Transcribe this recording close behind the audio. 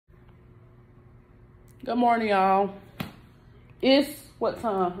Good morning, y'all. It's what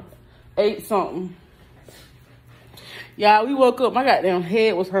time? 8 something. Y'all, we woke up. My goddamn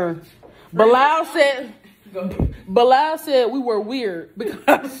head was hurt. Bilal said we were weird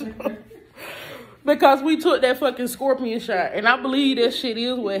because we took that fucking scorpion shot, and I believe that shit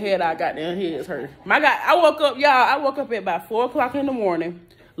is what had our goddamn heads hurt. My God, I woke up at about 4 o'clock in the morning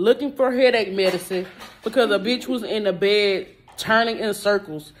looking for headache medicine because a bitch was in the bed turning in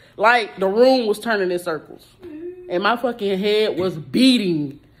circles. Like the room was turning in circles. And my fucking head was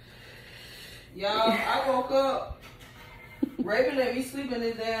beating. Y'all, I woke up. Raven let me sleep in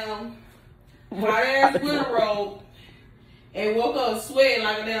this damn hot ass winter robe and woke up sweating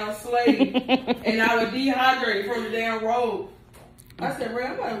like a damn slave. And I was dehydrated from the damn robe. I said, Ray,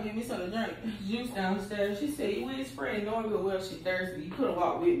 I'm about to give me something to drink. Juice downstairs. She said, you with his friend, knowing good well she thirsty. You could have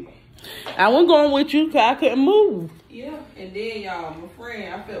walked with me. I wasn't going with you because I couldn't move. Yeah, and then y'all, my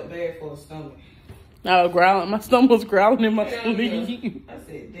friend, I felt bad for her stomach. I was growling. My stomach was growling in my sleep. I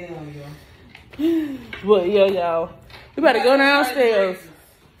said, damn, y'all. But yeah, y'all. We better go downstairs.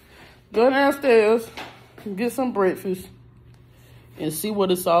 Go downstairs and get some breakfast and see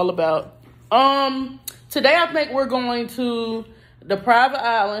what it's all about. Today I think we're going to the private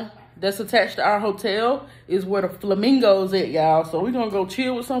island that's attached to our hotel is where the Flamingos at, y'all. So we're gonna go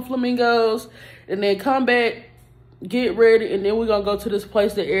chill with some flamingos and then come back, get ready, and then we're gonna go to this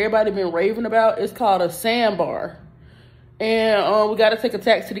place that everybody been raving about. It's called a sandbar. And we gotta take a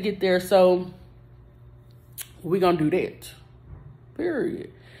taxi to get there, so we're gonna do that.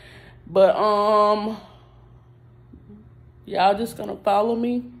 Period. But y'all just gonna follow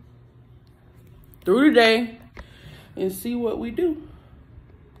me through the day and see what we do.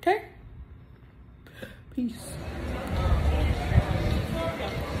 Okay? Peace.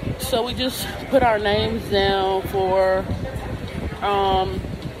 So we just put our names down for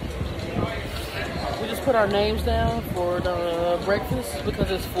the breakfast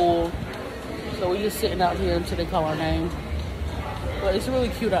because it's full. So we're just sitting out here until they call our name. But it's really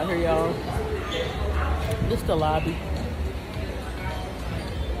cute out here, y'all. It's the lobby.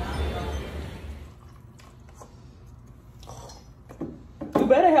 You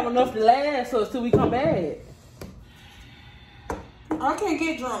better have enough to last us till we come back. I can't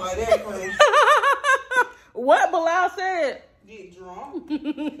get drunk like that, cuz. What Bilal said? Get drunk.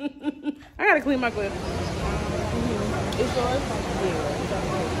 I gotta clean my glass. It's yours?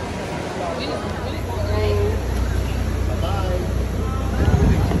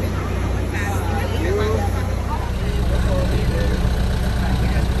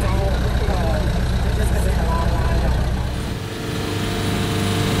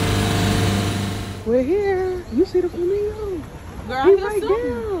 We're here. You see the flamingo? Girl, He's right there.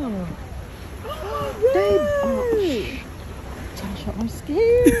 Oh, yes. Tasha, I'm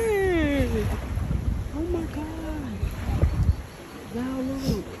scared. Oh my God. Y'all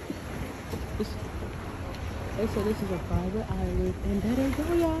look. They said this is a private island. And there they go,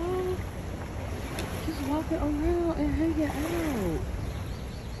 y'all. Just walking around and hanging out.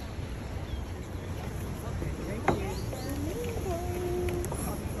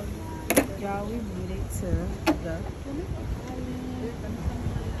 Y'all, we made it to the island.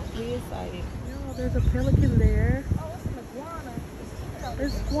 We excited. Yo, there's a pelican there. Oh, it's an iguana.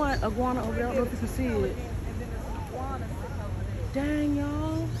 There's one iguana over there. I don't know if you can see it. And then there's an iguana sitting over there. Dang,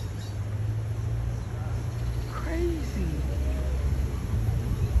 y'all. Crazy.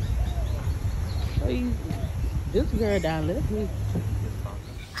 Crazy. This girl down left me.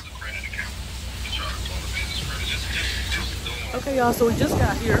 Okay, y'all, so we just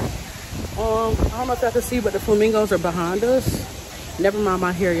got here. I don't know if y'all can see, but the flamingos are behind us. Never mind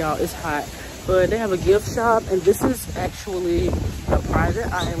my hair, y'all. It's hot. But they have a gift shop, and this is actually a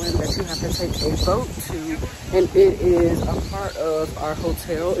private island that you have to take a boat to. And it is a part of our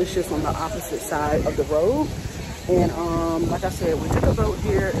hotel. It's just on the opposite side of the road. And like I said, we took a boat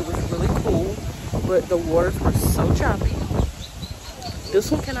here. It was really cool, but the waters were so choppy. This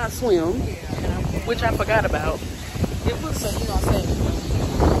one cannot swim, which I forgot about. It was, so you know what I'm saying?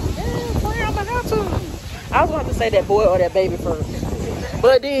 I was going to say that boy or that baby first.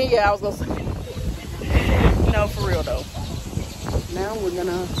 But then, yeah, I was going to say, no, for real, though. Now we're going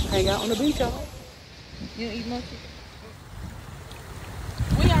to hang out on the beach, y'all. You eat monkey?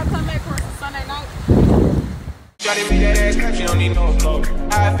 We gotta come back for Sunday night. Shawty me that ass cut, you don't need no flow.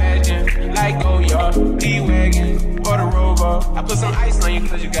 High fashion, like Goyard, D-Wagon, or the Rover. I put some ice on you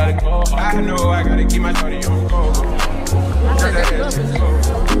cause you gotta go. I know I gotta keep my shawty on go.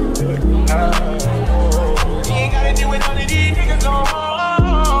 You ain't gotta deal with none of these niggas no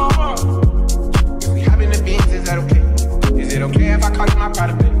more. If we hop in the beans, is that okay? Is it okay if I call you my pride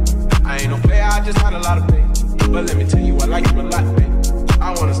of it? I ain't no player, I I just had a lot of pain. But let me tell you, I like you a lot, babe.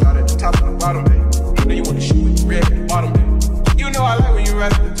 I wanna start at the top and the bottom, babe. You know you wanna shoot with the red at the bottom, babe. You know I like when you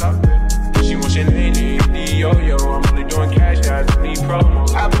right at the top, babe. She wants your name, yo-yo. I'm only doing cash, guys, don't need promo.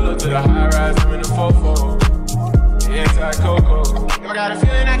 I pull up to the high rise, I'm in the 4-4. Inside Coco. I got a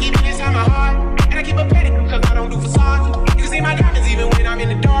feeling I keep it inside my heart. And I keep a petty because I don't do facades. You can see my diamonds even when I'm in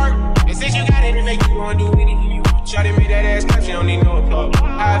the dark. And since you got it, it make you wanna do anything you want. Shawty made that ass clap, she don't need no applause.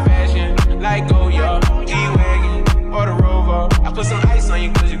 High fashion, like Goya, G-Wagon, or the Rover. I put some ice on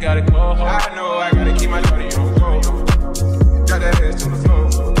you cause you gotta go home. I know I gotta keep my shawty on go. Got that ass to the floor.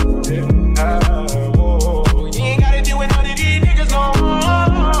 Yeah. Whoa. You ain't gotta do it, none of these niggas no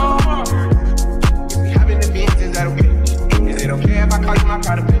more. If we having the beans, is that okay? Is it okay if I call you my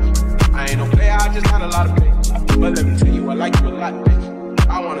pride, bitch? I ain't no player, I just got a lot of bitch. But let me tell you, I like you a lot, bitch.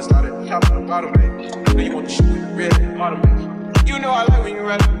 I wanna start at the top and the bottom, bitch. You know you wanna shoot with the red at the bottom, bitch. You know I like when you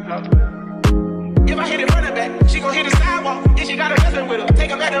right at the top, bitch. If I hit it running back, she gon' hit the sidewalk. Then she got a husband with her,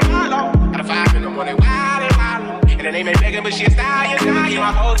 take her back to Milo. Got a 5 in the morning, wild and wild. And the name ain't begging, but she a stallion, stallion.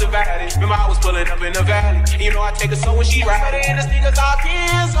 My whole valley. Remember I was pulling up in the valley. And you know I take her so when she ride. Put her in the sneakers all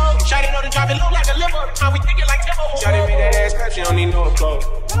Kenzo. Shawty know to drop it low like a liver. How we think it like Timbo. Shawty made that ass clap, she don't need no applause.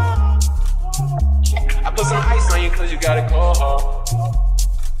 I put some ice on you cause you gotta go hard.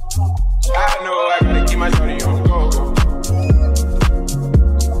 I know I gotta keep my shawty on go.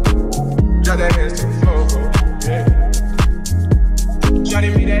 Drop that ass to the floor, yeah. Shawty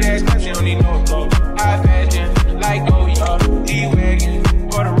made that ass clap, she don't need no applause. High fashion, like Goya, D-Wagon,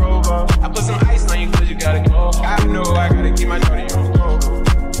 or the Rover. I put some ice on you cause you gotta go. I know I gotta keep my shawty on go.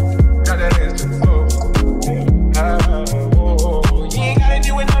 Drop that ass to the floor, yeah. Whoa. You ain't gotta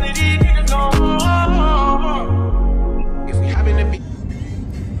do it, none of these niggas no more. If we happen to be.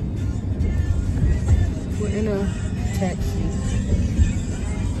 We're in a taxi.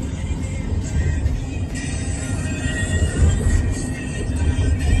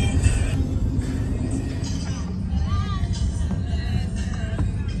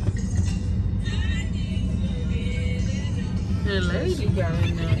 The lady got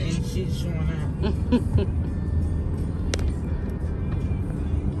in there and shit showing out.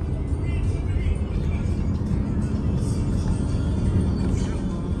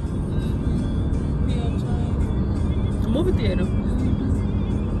 Movie theater.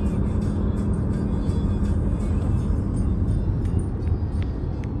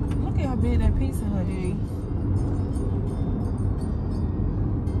 Look at how big that Pizza Hut is.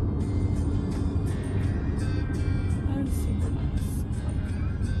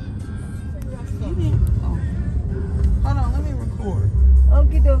 Hold on, let me record.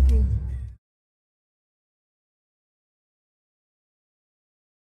 Okie dokie.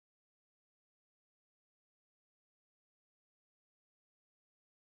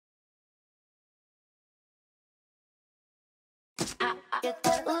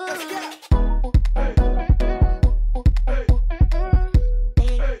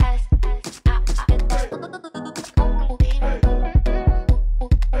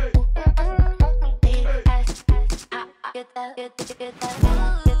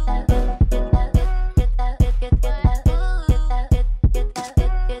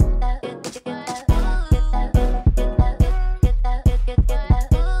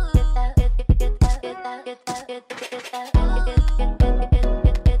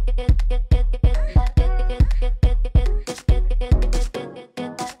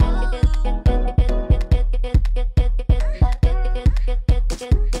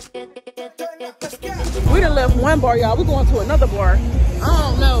 We done left one bar, y'all. We're going to another bar. I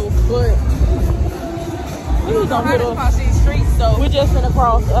don't know, but we was on here. Across these streets, so We just finna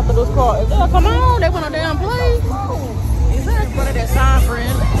cross after this car. Come on, they want a damn play. Exactly. What is that sign,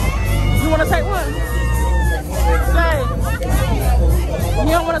 friend? You wanna take one? Say.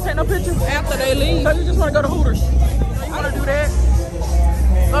 You don't wanna take no pictures after they leave. So you just wanna go to Hooters. So you wanna do that?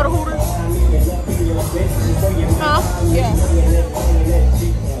 Go to Hooters. Huh? Yeah.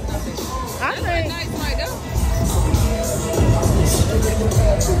 I think.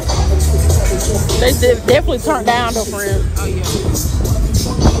 They definitely turned down though, friend. Oh yeah.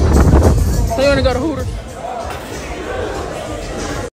 So you wanna go to Hooters?